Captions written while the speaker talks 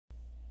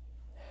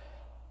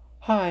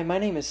Hi, my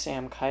name is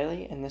Sam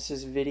Kiley, and this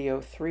is video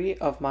 3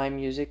 of my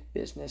music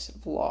business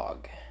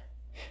vlog.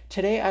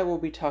 Today I will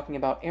be talking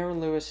about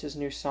Aaron Lewis's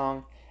new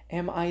song,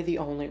 Am I the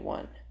Only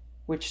One?,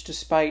 which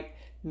despite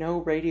no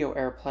radio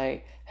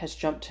airplay has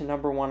jumped to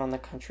 #1 on the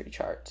country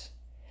charts.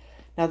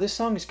 Now this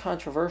song is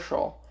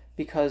controversial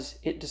because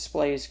it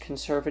displays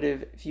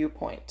conservative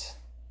viewpoints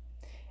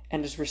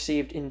and has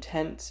received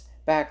intense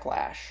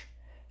backlash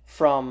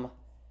from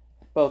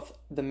both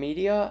the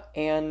media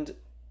and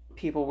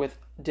people with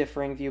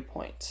differing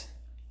viewpoints.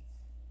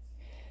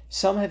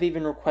 Some have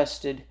even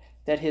requested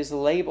that his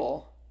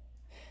label,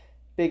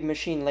 Big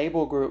Machine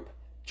Label Group,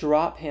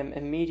 drop him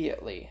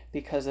immediately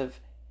because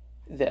of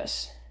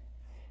this.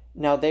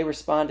 Now they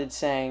responded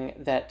saying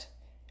that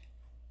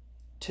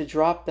to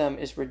drop them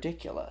is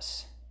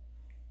ridiculous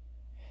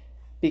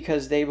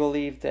because they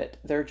believe that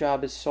their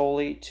job is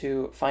solely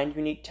to find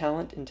unique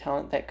talent and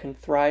talent that can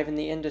thrive in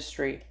the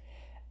industry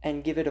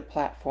and give it a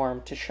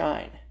platform to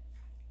shine.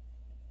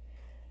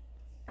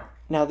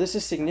 Now this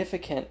is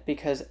significant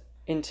because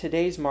in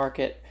today's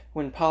market,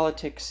 when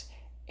politics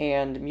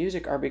and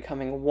music are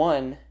becoming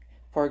one,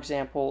 for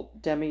example,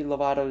 Demi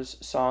Lovato's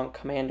song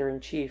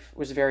Commander-in-Chief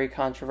was very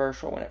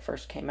controversial when it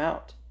first came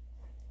out.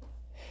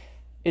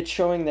 It's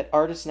showing that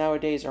artists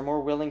nowadays are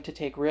more willing to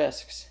take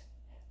risks,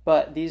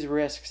 but these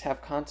risks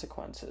have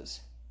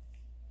consequences.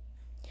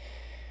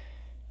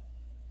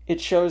 It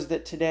shows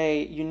that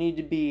today you need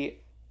to be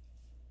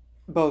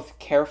both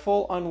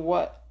careful on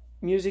what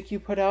music you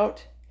put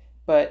out,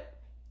 but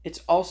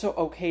it's also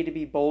okay to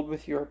be bold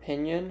with your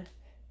opinion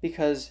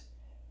because,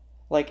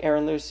 like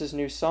Aaron Lewis's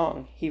new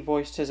song, he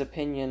voiced his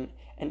opinion,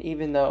 and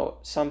even though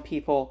some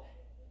people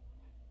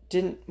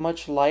didn't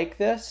much like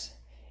this,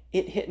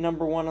 it hit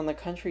 #1 on the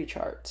country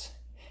charts.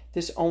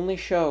 This only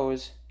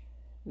shows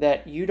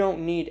that you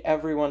don't need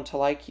everyone to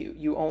like you.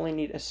 You only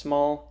need a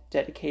small,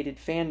 dedicated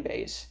fan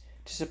base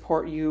to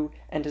support you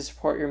and to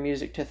support your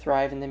music to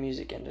thrive in the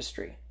music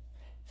industry.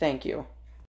 Thank you.